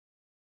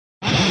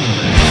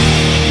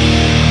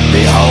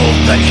Behold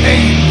the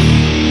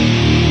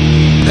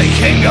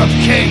King of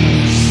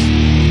Kings.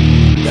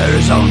 There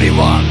is only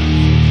one.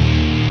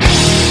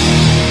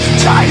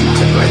 It's time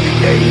to play the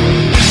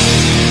game.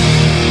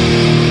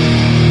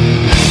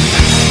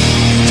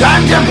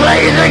 Time to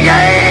play the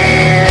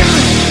game!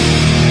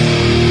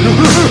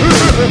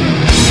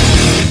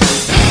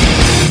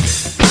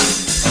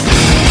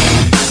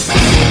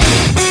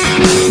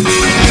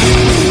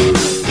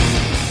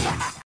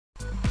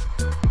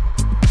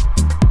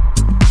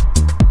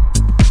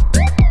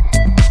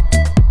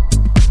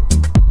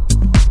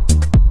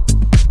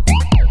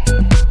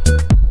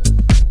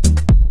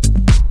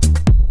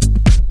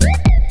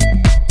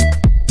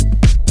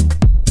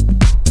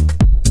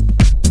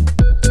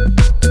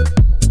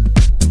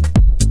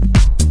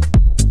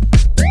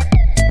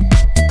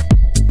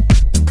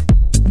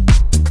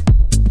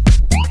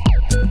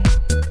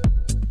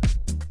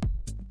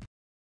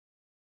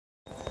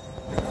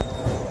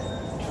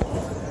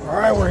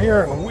 Alright, we're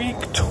here in week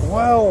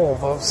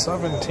 12 of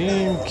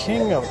 17,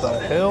 King of the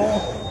Hill.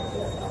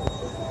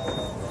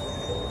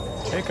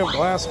 Jacob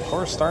Glass, of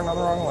course, starting on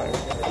the wrong lane.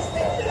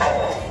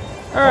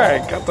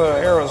 Alright, got the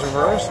arrows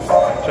reversed.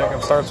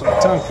 Jacob starts with a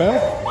 10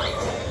 pin.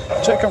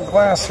 Jacob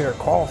Glass here,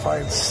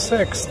 qualified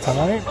 6th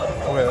tonight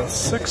with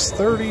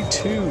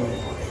 632.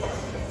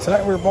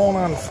 Tonight we're bowling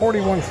on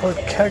 41-foot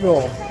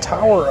Kegel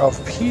Tower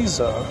of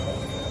Pisa.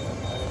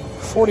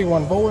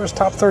 41 bowlers,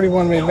 top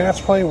 31 made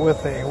match play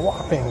with a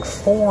whopping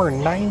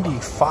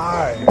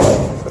 495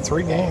 for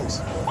 3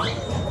 games.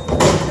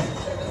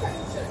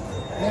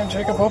 And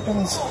Jacob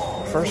opens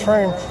first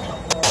frame.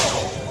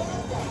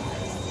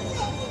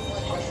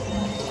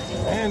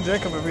 And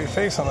Jacob will be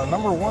facing the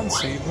number 1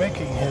 seed,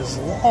 making his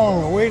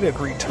long-awaited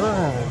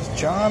return is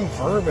John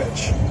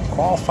Verbich,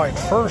 qualified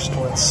first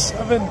with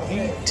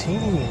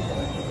 718.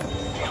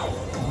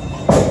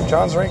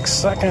 John's ranked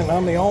 2nd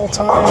on the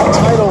all-time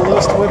title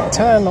list with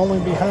 10, only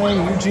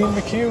behind Eugene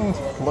McHugh.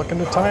 Looking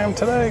to tie him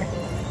today.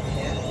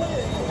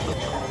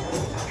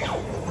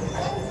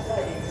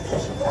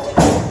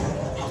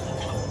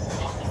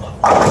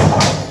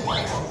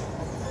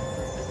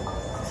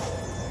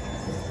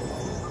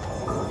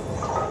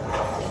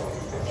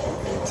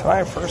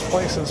 Tonight, first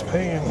place is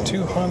paying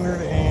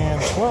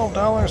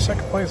 $212,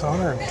 second place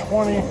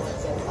 $120.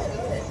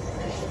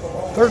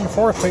 Third and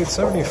fourth paid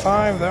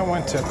 $75. That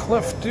went to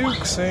Cliff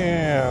Dukes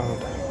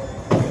and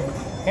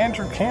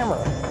Andrew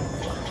Cameron.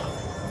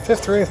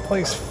 Fifth or eighth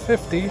place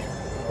 $50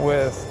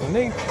 with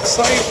Nate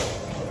Sight,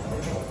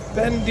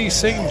 Ben D.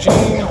 St.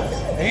 Jean,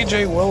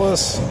 AJ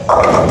Willis,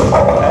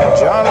 and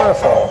John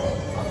Riffle.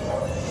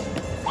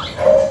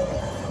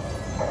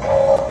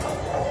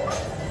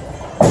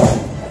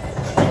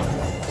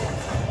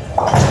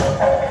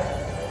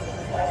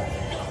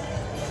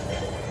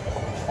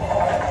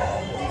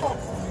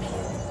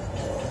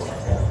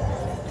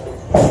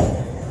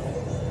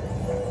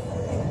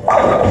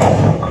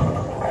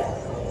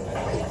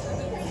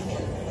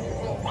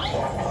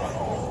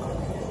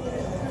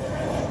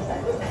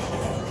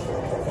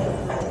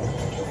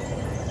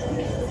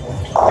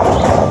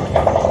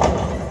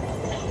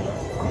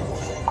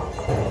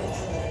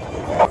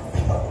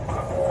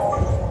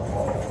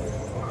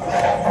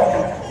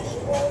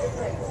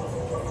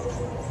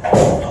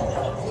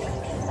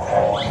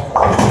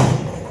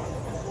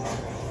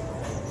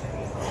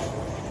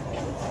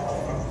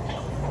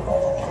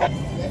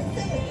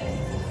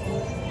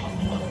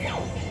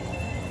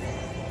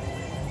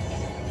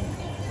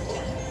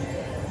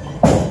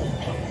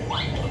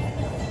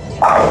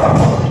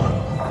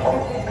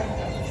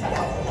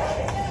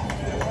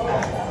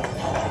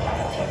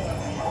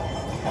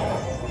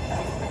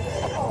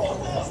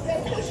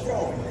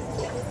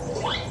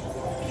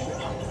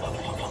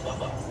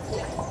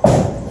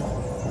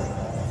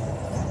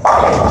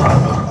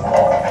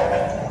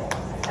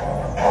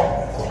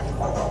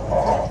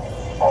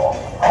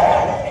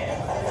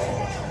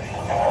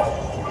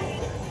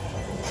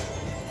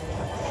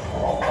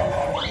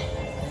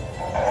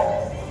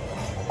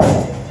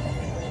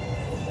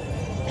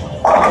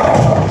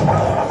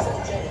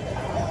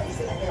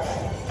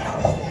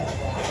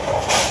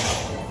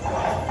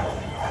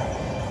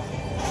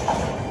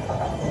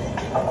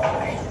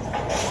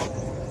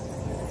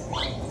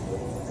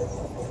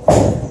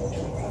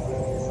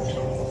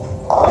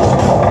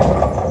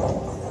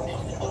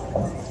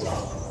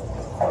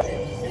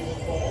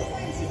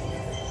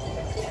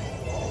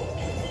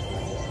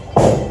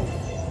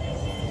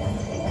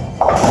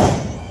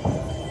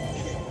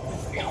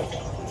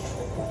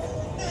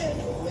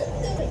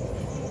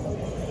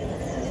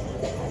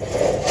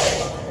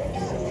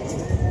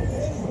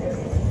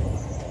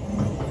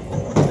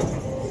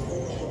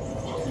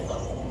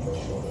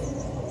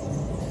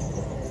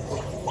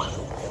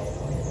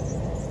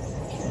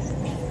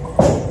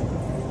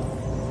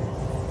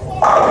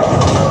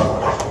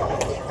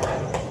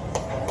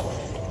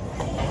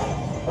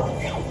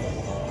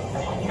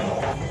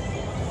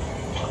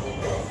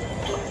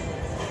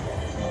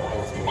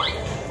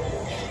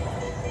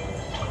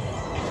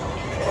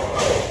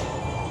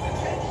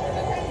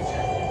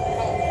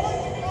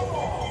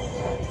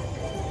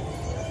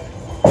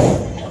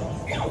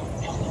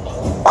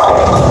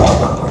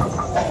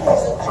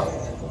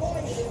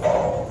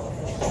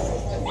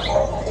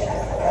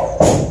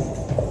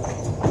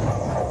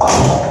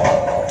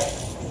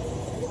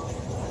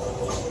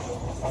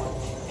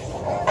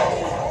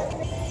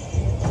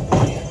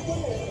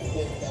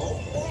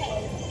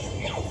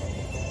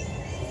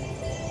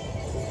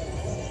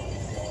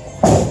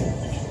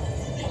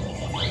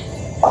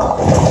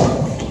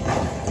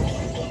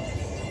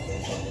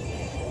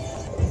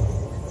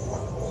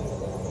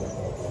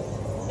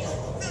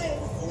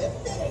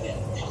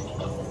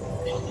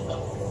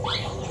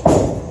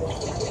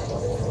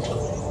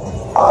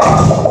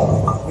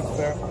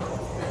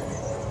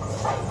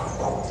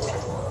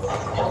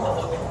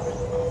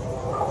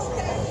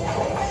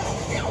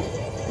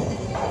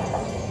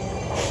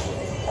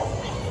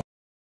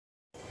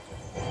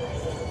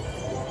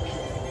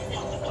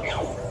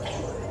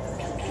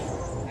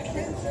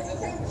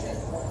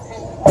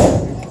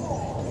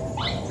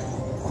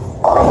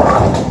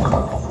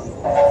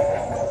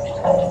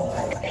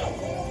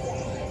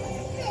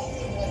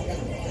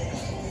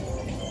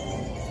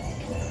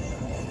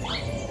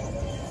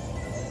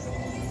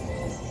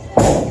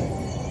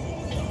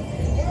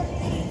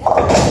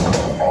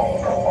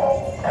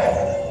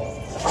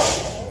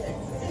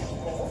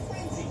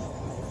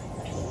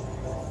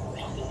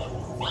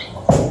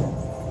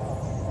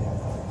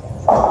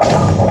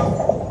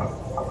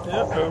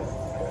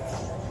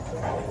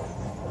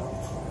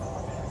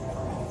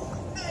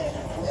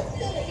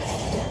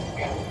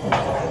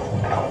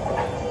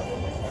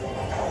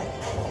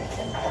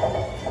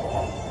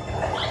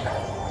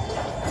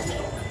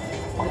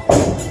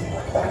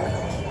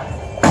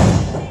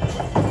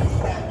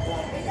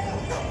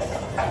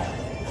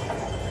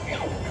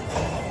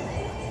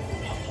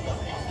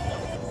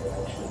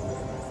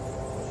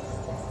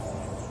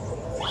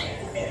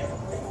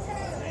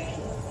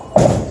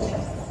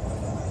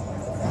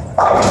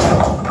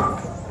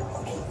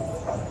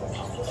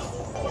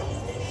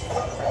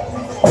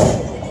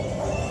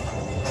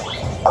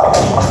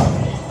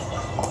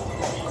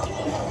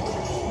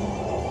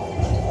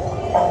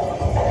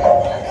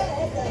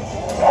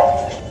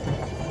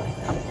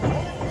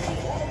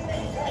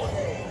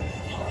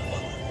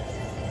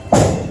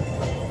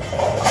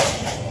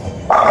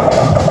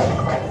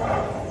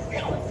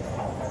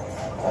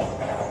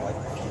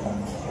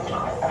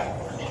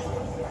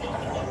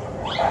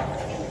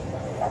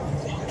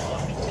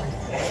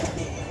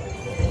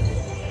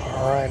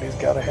 Alright, he's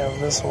got to have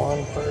this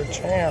one for a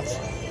chance.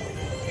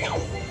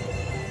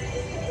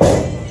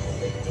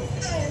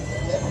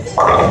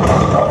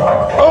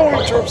 Oh,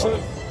 he trips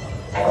it.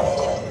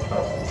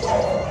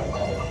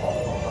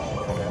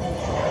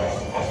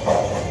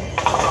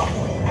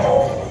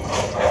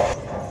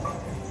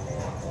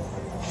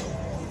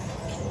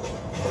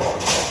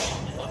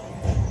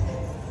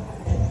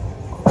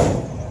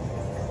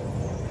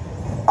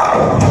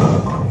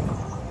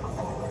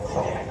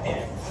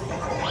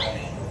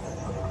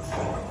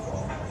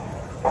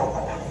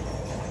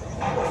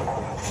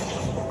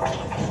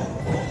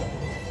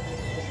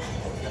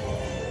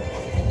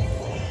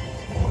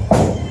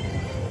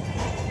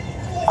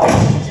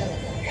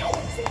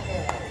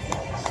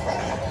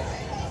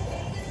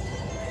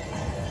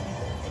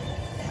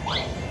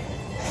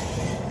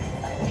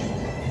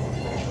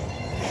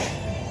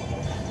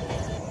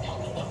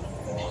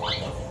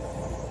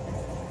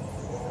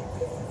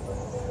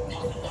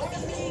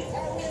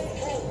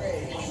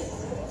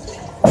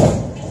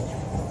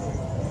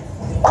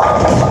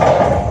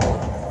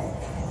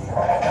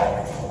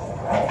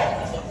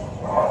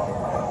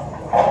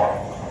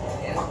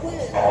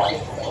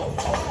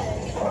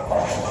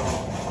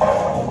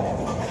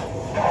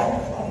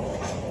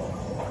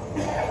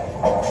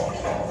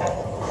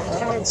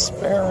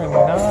 Spare in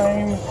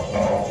 9.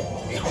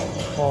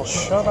 Well,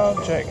 shut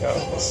up,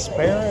 Jacob.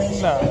 Spare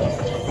in 9.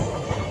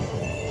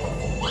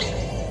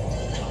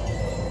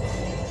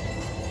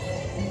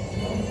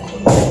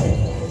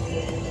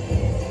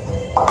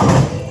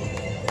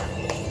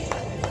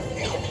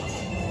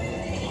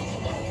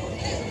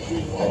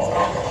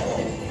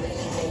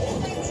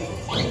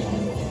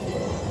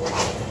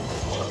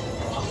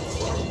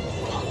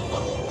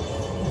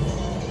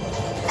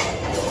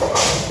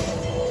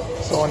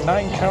 So a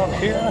 9 count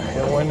here,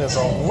 he'll win his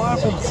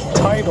 11th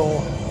title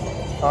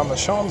on the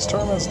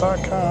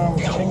Shaun'sTournaments.com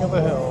King of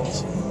the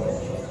Hills.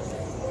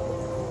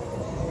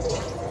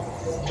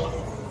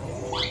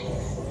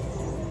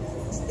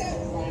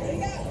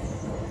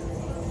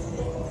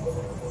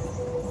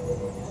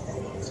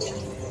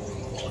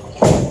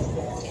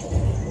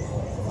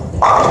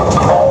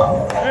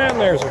 And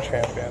there's our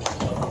champion.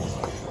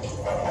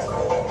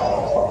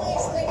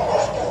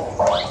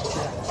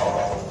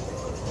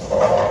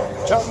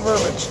 John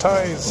Verbich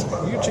ties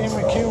Eugene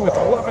McHugh with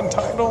 11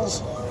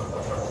 titles,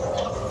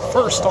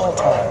 first all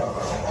time.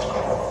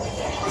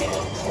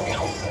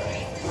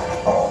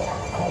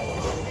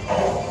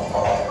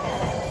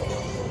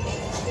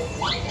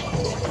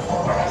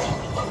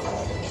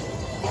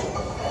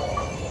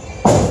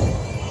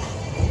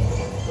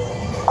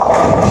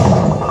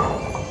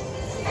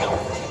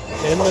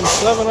 Inman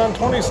 7 on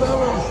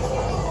 27.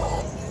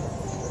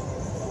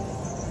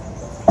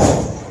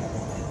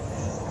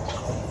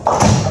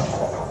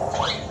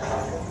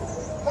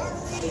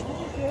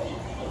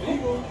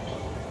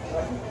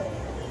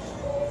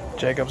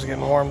 Jacob's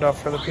getting warmed up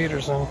for the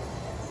Peterson.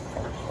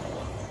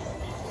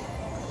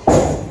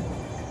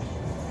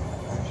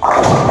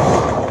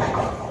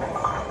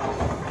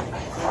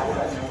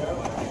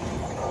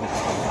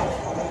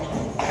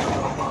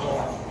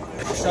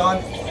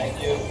 Shaun,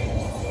 thank you.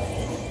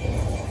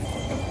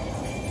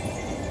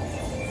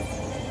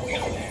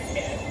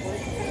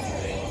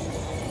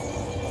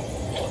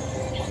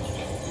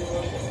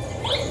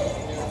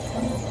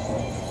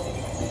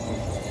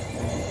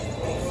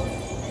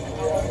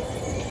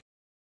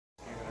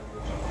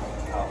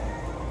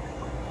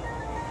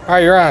 All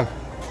right, you're on.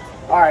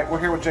 All right, we're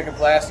here with Jacob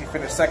Glass. He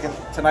finished second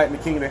tonight in the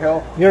King of the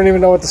Hill. You don't even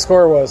know what the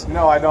score was.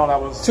 No, I don't. I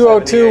was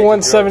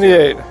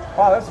 202-178.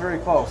 Wow, that's very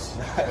close.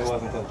 It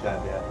wasn't until 10,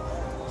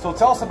 yeah. So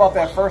tell us about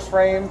that first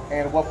frame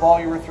and what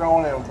ball you were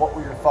throwing and what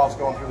were your thoughts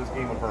going through this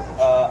game with Verbich?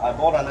 I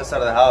bowled on this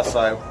side of the house, so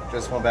I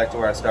just went back to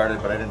where I started,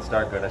 but I didn't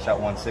start good. I shot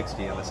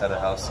 160 on this side of the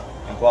house.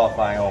 In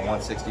qualifying, I went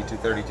 160,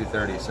 230,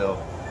 230, so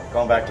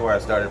going back to where I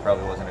started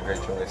probably wasn't a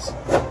great choice.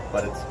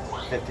 But it's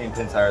 15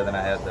 pins higher than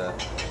I had the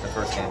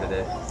first game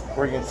today.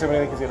 Were you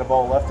intimidated because you had a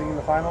ball lefty in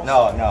the finals?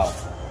 No.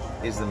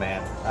 He's the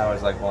man. I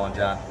always like bowling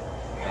John.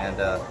 And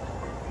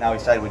now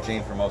he's tied with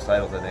Gene for most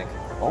titles, I think.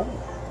 Oh.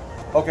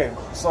 Okay,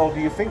 so do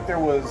you think there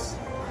was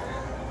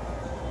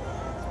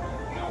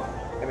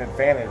an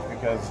advantage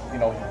because, you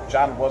know,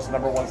 John was the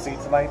 #1 seed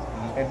tonight,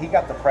 and he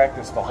got to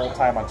practice the whole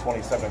time on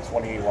 27 and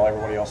 28 while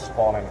everybody else was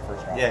falling in the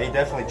first round? Yeah, he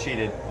definitely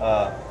cheated.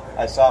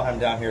 I saw him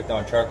down here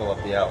throwing charcoal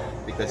up the out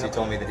because he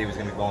told me that he was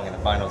going to be bowling in the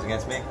finals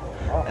against me.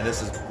 Oh. And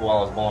this is while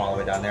I was bowling all the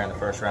way down there in the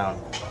first round.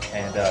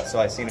 And so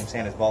I seen him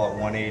stand his ball at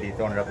 180,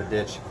 throwing it up the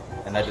ditch,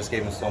 and that just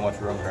gave him so much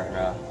room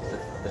for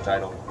the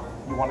title.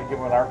 You want to give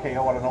him an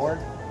RKO out of nowhere?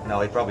 No,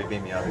 he'd probably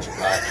beat me out. He's a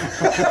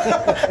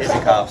cop. He's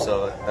a cop,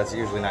 so that's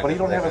usually not good. But good. you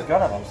don't have his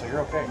gun on him, so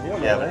you're okay.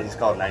 Yeah, but he's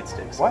called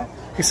nightsticks. What?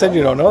 He said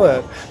you don't know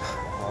that.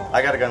 Well,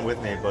 I got a gun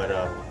with me, but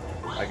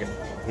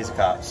he's a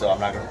cop, so I'm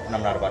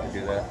not about to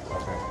do that.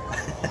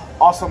 Okay.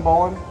 Awesome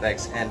bowling.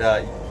 Thanks. And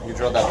You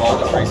drilled that ball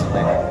just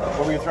recently.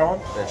 What were you throwing?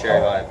 The Cherry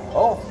Vibe.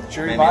 Oh,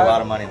 Cherry Made Vibe. me a lot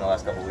of money in the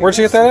last couple weeks. Where'd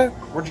you get that at?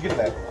 Where'd you get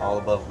that? All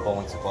above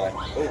bowling supply.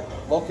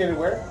 Located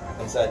where?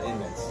 Inside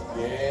Inman's.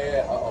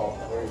 Yeah. Uh-oh.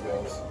 There he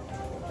goes.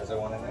 Is there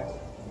one in there?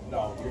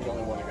 No, you're the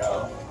only one that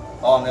got it.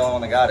 Oh, I'm the only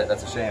one that got it.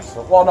 That's a shame.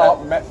 Well,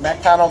 no,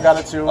 Matt Connell got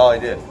it too. Oh, he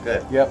did.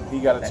 Good. Yep, he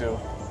got it too.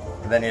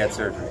 And then he had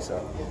surgery, so.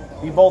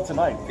 He bowled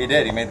tonight. He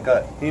did. He made the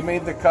cut. He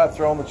made the cut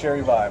throwing the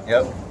Cherry Vibe.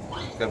 Yep.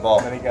 Good ball.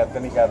 And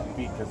then he got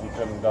beat because he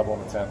couldn't double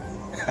in the 10.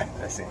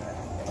 I see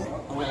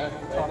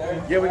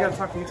that. Yeah, we got to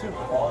talk to you too.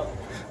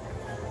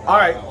 All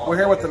right, we're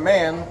here with the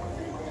man,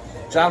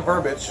 John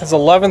Verbich. His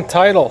 11th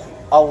title.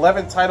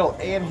 11th title,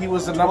 and he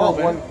was the number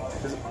 12,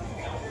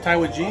 one. Tie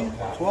with G?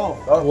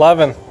 12.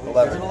 11.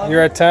 11.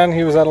 You're at 10.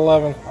 He was at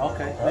 11.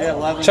 Okay. Yeah,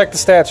 11. Check the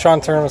stats.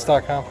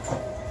 ShaunTournaments.com.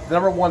 The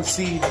number one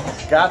seed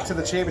got to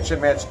the championship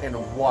match and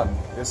won.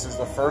 This is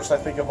the first, I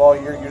think, of all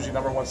year. Usually,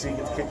 number one seed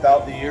gets kicked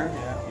out. The year?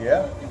 Yeah.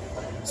 Yeah.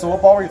 So,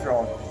 what ball were you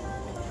throwing?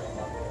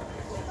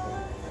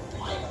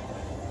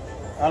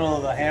 I don't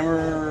know, the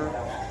hammer.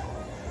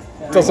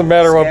 Doesn't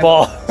matter what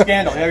ball.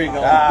 Scandal. There you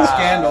go.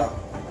 Scandal.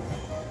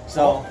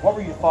 So, What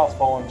were your thoughts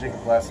bowling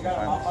Jacob Glass in the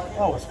finals?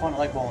 oh, it was fun. I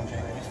like bowling, Jake.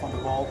 It's fun to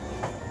bowl.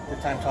 Good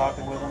time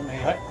talking with him.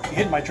 He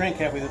hit my drink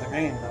halfway through the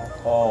game, though.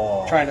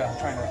 Oh. Trying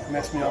to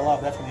mess me all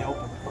up. That's when he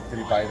opened. Did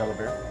he buy another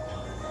beer?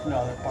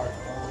 No, that part.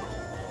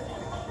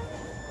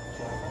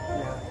 So,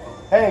 yeah.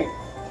 Hey,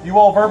 you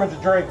owe Verbich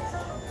a drink.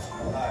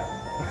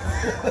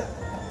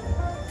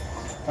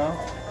 Huh?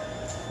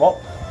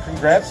 Well,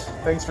 congrats.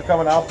 Thanks for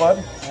coming out,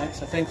 bud.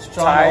 Thanks. I think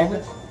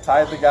Shaun.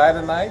 Tied the guy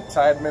tonight.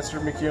 Tied Mr.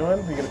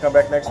 McEwen. You gonna come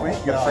back next week?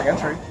 You got a free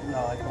entry. No,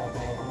 I can't go.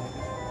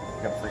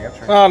 You got a free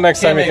entry. Well,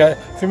 next time Can't you make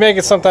get, if you make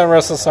it sometime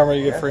rest of the summer,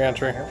 you get free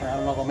entry. I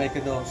don't know if I'll make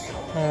it those.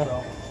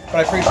 So. But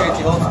I appreciate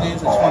you hosting these.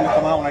 It's fun to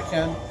come out when I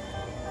can.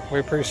 We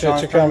appreciate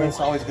Shaun you coming. Tournament's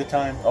always a good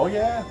time. Oh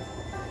yeah.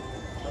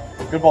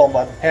 Good ball,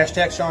 bud.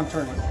 Hashtag Shaun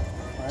Tournament.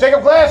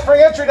 Jacob Glass,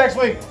 free entry next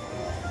week.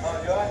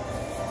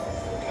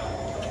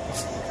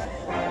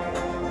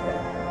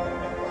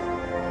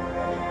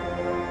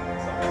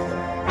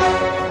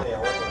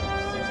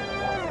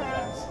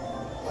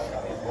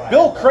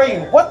 Bill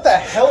Crane, what the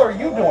hell are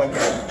you doing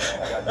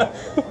here?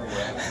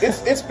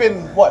 It's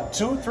been what,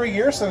 2-3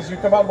 years since you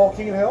come out and bowl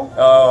King of the Hill?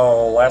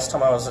 Oh, last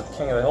time I was at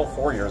King of the Hill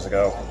 4 years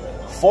ago.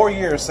 4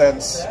 years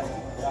since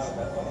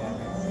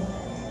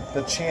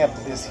the champ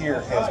is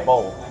here has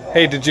bowled.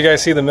 Hey, did you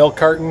guys see the milk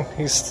carton?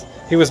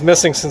 He was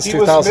missing since He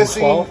was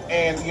 2012. missing,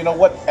 and you know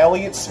what?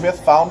 Elliott Smith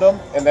found him,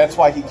 and that's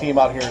why he came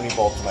out here and he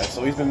bowled tonight.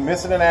 So he's been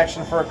missing in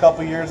action for a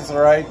couple years. It's all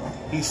right.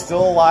 He's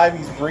still alive.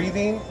 He's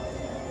breathing.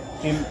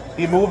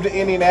 He moved to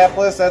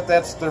Indianapolis.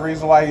 That's the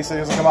reason why he said he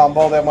doesn't come out and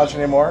bowl that much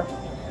anymore.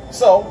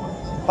 So,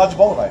 how'd you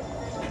bowl tonight?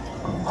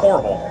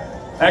 Horrible.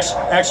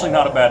 Actually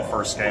not a bad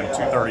first game.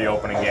 2:30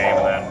 opening game,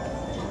 and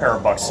then a pair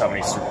of buck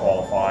 70s through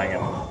qualifying,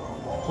 and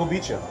Who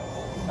beat you?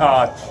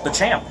 the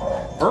champ,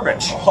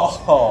 Verbich.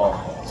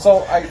 Oh,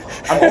 so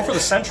I'm going for the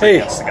century Hey,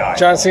 against the guy.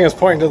 John Cena's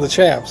pointing to the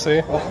champ, see?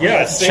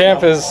 Yeah,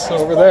 Champ is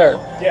over there.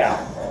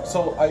 Yeah,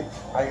 So I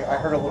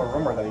heard a little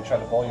rumor that he tried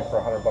to bowl you for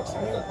 $100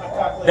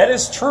 a game. that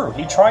is true.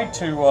 He tried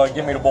to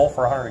get me to bowl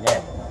for 100 a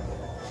game.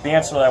 The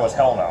answer to that was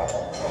hell no.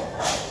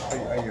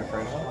 Are you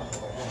afraid of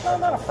him? I'm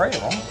not afraid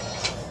of him.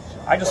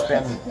 I just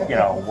been,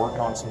 working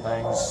on some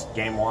things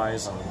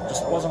game-wise, and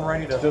just wasn't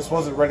ready to. Just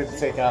wasn't ready to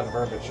take on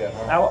Verbich yet.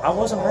 Huh? I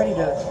wasn't ready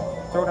to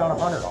throw down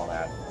 100 on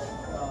that.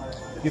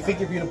 You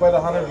think if you'd have played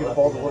 100, you'd have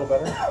bowled a little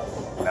better?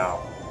 No.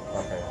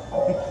 Okay.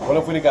 What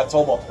if we'd have got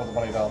Tolbalt to put the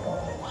money down?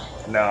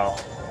 No.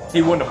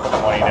 He wouldn't have put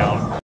the money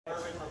down.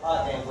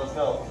 Let's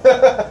go.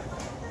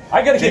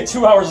 I gotta get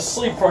 2 hours of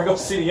sleep before I go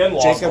see the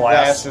in-laws Jacob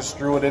Glass class. just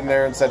threw it in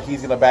there and said he's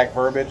going to back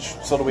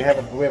Verbich. So do we have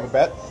a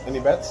bet? Any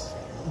bets?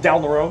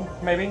 Down the road,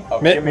 maybe?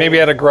 Maybe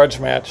at a grudge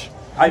match.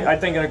 I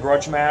think in a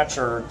grudge match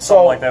or something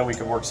So- like that, we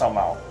could work something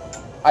out.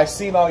 I've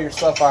seen all your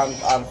stuff on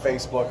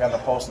Facebook on the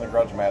post in the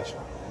grudge match.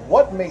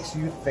 What makes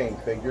you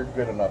think that you're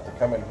good enough to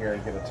come in here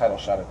and get a title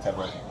shot at 10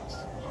 resumes?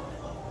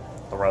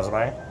 The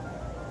resume?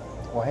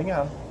 Well, hang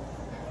on.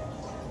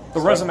 The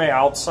resume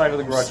outside of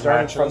the grudge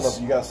matches.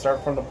 You got to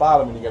start from the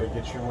bottom and you got to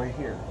get your way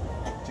here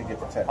to get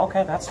to 10.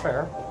 Okay, that's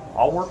fair.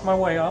 I'll work my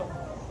way up.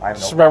 I have no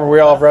Just remember, we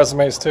all have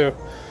resumes too.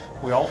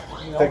 We all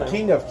The do.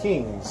 King of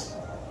Kings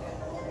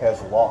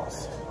has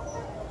lost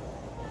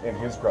in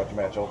his grudge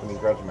match, opening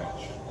grudge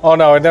match. Oh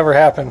no, it never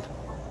happened.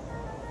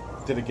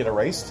 Did it get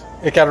erased?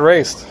 It got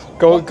erased.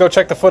 Go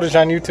check the footage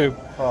on YouTube.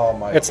 Oh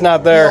my! It's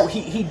not there. No,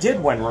 he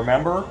did win,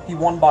 remember? He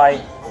won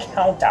by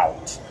count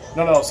out.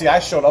 No. See, I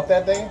showed up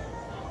that day,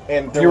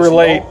 and You were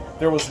late.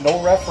 There was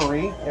no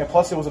referee, and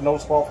plus it was a no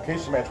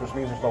disqualification match, which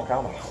means there's no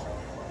countouts.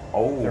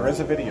 Oh. There is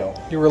a video.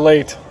 You were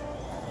late.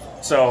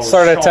 So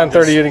Started at Shaun 10:30,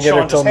 just- you didn't get Shaun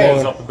here till just closed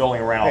noon. up the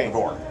building around Hey, the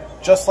door.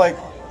 just like,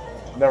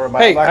 never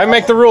mind. Hey, I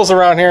make the rules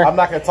around here. I'm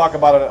not going to talk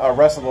about a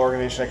wrestling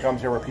organization that comes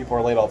here where people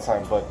are late all the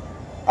time, but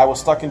I was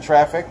stuck in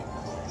traffic,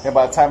 and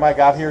by the time I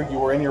got here, you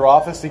were in your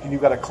office thinking you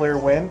got a clear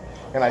win,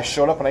 and I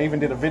showed up and I even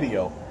did a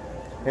video.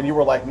 And you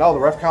were like, no, the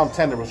ref count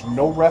 10. There was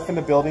no ref in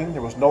the building.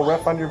 There was no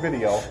ref on your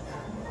video.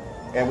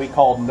 and we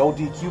called no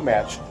DQ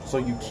match, so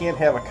you can't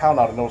have a count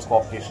out and no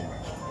disqualification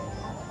match.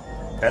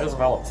 That is a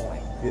valid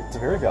point. It's a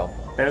very valid.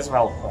 That is a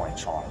valid point,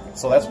 Shaun.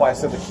 So that's why I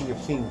said the King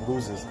of Kings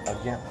loses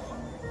again.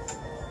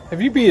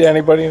 Have you beat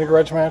anybody in a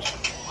grudge match?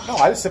 No,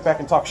 I just sit back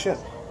and talk shit.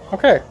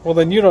 Okay, well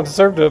then you don't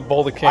deserve to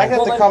bowl the king. I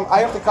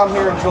have to come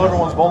here and drill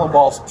everyone's bowling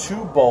balls to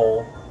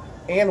bowl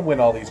and win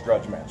all these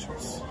grudge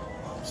matches.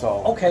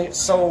 So Okay,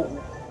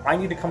 so I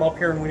need to come up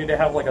here and we need to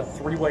have like a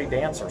three-way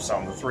dance or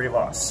something, the three of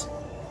us.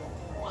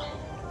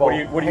 What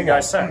do you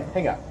guys say?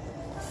 Hang on.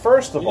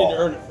 First of You need all, to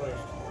earn it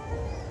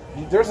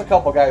first. there's a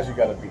couple guys you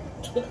got to beat.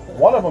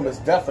 One of them is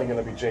definitely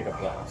going to be Jacob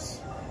Glass.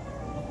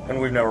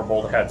 And we've never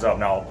bowled heads up.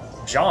 Now,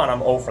 John, I'm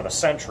 0 for the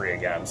century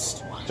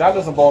against. John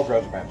doesn't bowl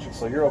grudge matches,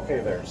 so you're okay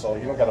there. So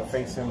you don't got to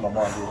face him no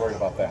more and be worried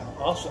about that.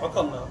 I'll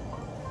come now.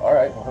 All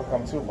right, well, he'll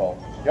come to a bowl.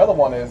 The other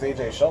one is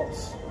AJ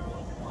Schultz.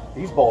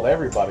 He's bowled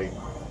everybody.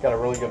 Got a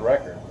really good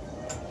record.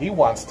 He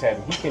wants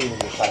Ted. He can't even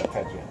get a shot at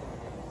Ted yet.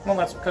 Well,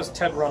 that's because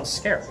Ted runs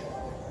scared.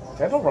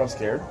 Ted don't run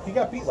scared. He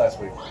got beat last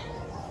week.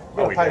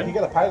 Oh, he did? He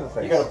got a pie to the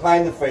face. You got a pie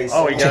in the face.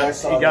 Oh, he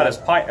got his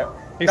pie.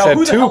 He Now, said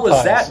who the two hell is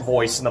pies. that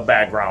voice in the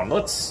background?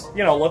 Let's.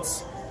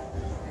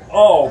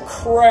 Oh,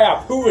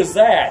 crap. Who is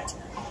that?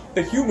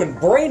 The human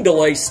brain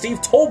delay,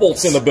 Steve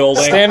Tobolt's in the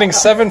building. Standing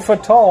 7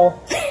 foot tall,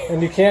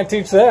 and you can't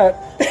teach that.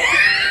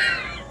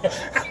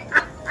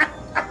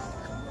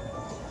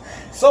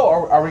 So,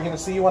 are we going to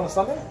see you on a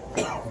Sunday?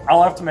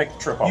 I'll have to make the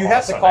trip up. You on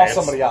have to Sunday. call It's-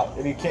 somebody out,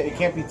 and it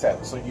can't be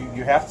Ted. So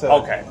you have to.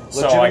 Okay,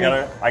 so I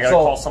gotta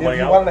call somebody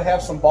If you out? wanted to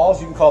have some balls,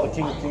 you can call the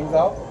King of Kings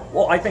out.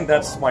 Well, I think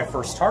that's my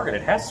first target.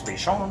 It has to be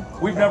Shaun.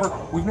 We've never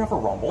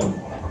rumbled,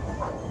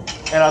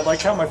 and I'd like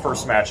to have my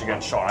first match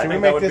against Shaun. I Can we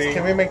think make that would this? be.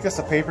 Can we make this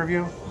a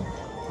pay-per-view?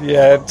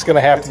 Yeah, it's going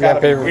to have It's to be on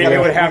gotta be. pay-per-view. It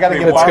would have to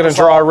be. It's going to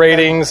draw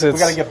ratings. We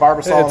got to get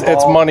Barbasol It's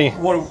involved. money.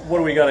 What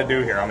do we got to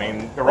do here? I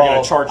mean, are we Well,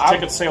 going to charge I'm-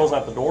 ticket sales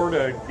at the door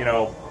to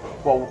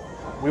Well,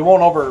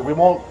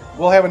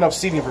 we'll have enough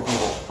seating for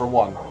people, for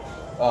one.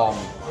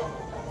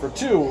 For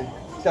two,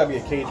 it's got to be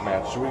a cage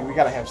match. So we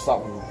got to have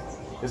something.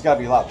 There's got to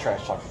be a lot of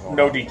trash talking going on.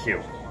 no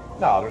DQ,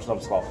 No, there's no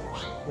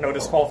disqualification. no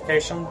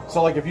disqualification?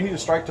 So, like, if you need a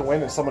strike to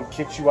win and someone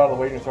kicks you out of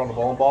the way and you're throwing a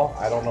bowling ball,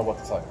 I don't know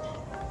what to tell you.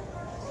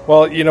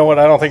 Well, you know what?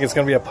 I don't think it's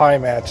going to be a pie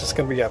match. It's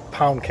going to be a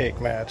pound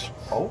cake match.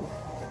 Oh.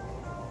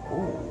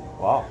 Ooh,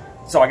 wow.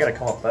 So I got to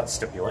come up with that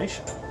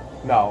stipulation.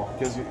 No,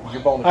 because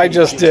you're bowling the I King of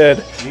just Kings. did.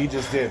 He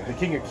just did. The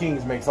King of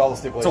Kings makes all the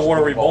stipulations. So what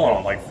are we for the ball. bowling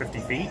on? Like 50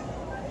 feet?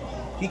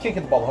 He can't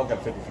get the ball to hook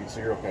at 50 feet, so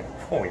you're okay.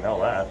 Oh, we know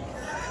that.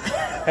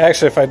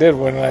 Actually, if I did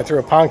win and I threw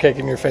a pound cake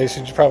in your face,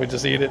 you'd probably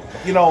just eat it.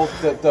 You know,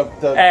 the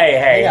Hey,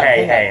 hang on,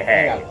 hey, hang on,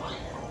 hey. hang on.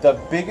 The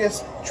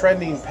biggest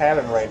trending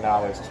pattern right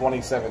now is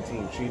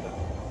 2017 cheetah.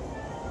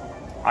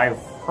 I've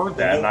heard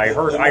that, and I the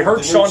heard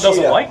new Shaun doesn't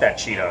cheetah. like that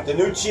cheetah. The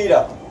new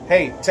cheetah.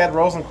 Hey, Ted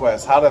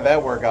Rosenquist, how did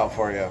that work out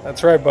for you?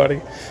 That's right,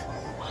 buddy.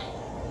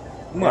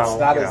 Well, it's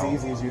not you as know.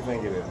 easy as you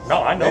think it is.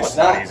 No, I know It's it's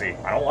not not. easy.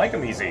 I don't like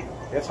them easy.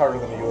 It's harder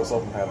than the U.S.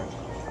 Open pattern.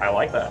 I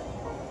like that.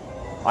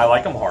 I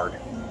like them hard.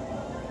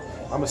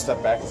 I'm going to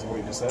step back and see what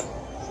you just said.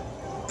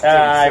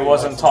 I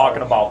wasn't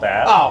talking about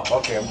that. Oh,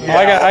 okay.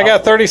 Well, I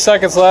got 30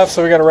 seconds left,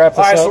 so we got to wrap this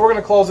All right, up. so we're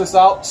going to close this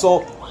out.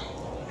 So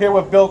here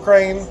with Bill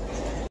Crane,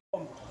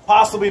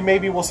 possibly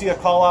maybe we'll see a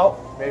call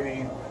out,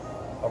 maybe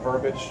a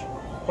Verbich.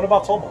 What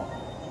about Tomo?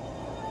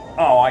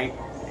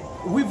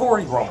 We've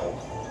already rumbled.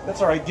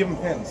 That's all right. Give him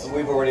pins.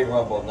 We've already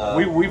rumbled. No.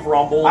 We've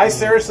rumbled. I and-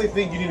 seriously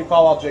think you need to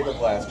call out Jacob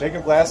Glass.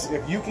 Jacob Glass,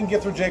 if you can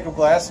get through Jacob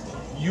Glass,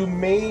 you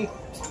may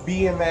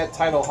be in that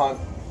title hunt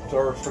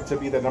to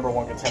be the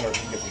 #1 contender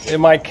if you get through It Jacob.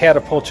 might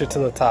catapult you to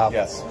the top.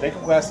 Yes,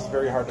 Jacob Glass is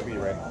very hard to beat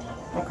right now.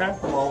 Okay,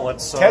 well,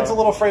 let's... Ted's a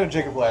little afraid of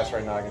Jacob Glass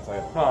right now, I can tell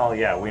you. Well,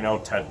 yeah, we know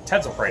Ted.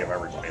 Ted's afraid of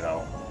everybody,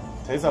 though.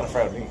 Ted's not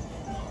afraid of me.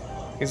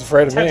 He's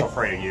afraid of Ted's me.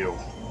 afraid of you.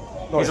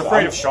 No, He's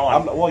afraid of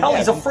Shaun. well, Hell, yeah,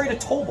 he's afraid of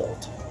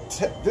Tobolt.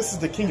 This is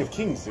the King of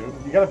Kings, dude.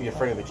 You got to be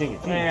afraid of the King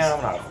of Kings. Yeah,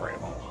 I'm not afraid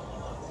of him.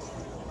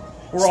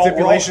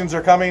 Stipulations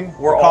are coming.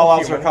 we're all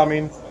Call-outs are human.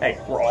 coming. Hey,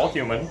 we're all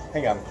human.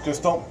 Hang on.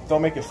 Just don't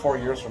make it 4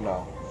 years from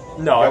now.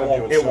 No, You it gotta won't.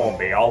 do it It soon. won't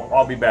be.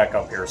 I'll be back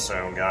up here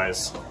soon,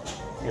 guys.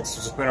 It's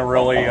just been a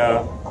really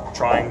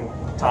trying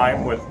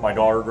time with my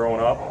daughter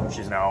growing up.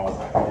 She's now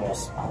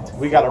almost.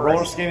 We got a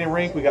roller skating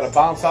rink, we got a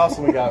bounce house,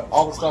 and we got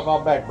all the stuff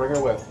out back. Bring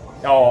her with.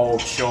 Oh,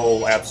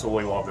 she'll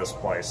absolutely love this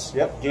place.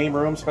 Yep, game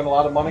room, spend a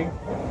lot of money.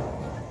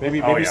 Maybe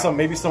Oh, yeah.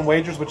 maybe some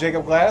wagers with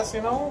Jacob Glass,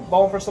 you know,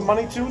 bowling for some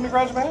money too in the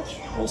garage match.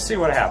 We'll see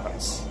what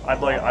happens. I'd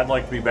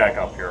like to be back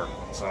up here.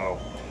 So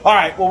All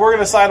right, well we're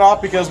gonna sign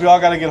off because we all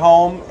got to get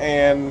home,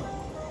 and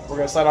we're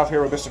gonna sign off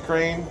here with Mr.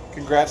 Crane.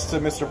 Congrats to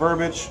Mr.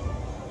 Verbich,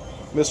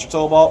 Mr.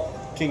 Tobalt,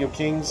 King of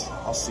Kings.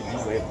 I'll see you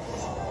later.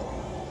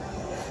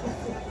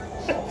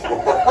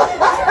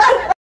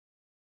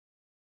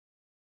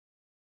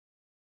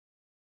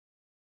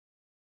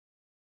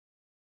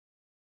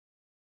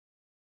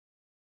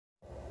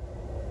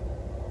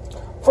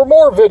 For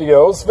more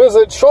videos,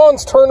 visit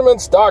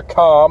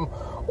Shaun'sTournaments.com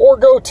or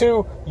go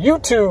to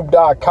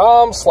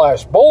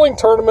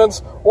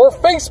YouTube.com/bowlingtournaments or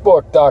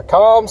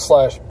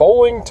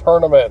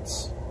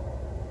Facebook.com/bowlingtournaments.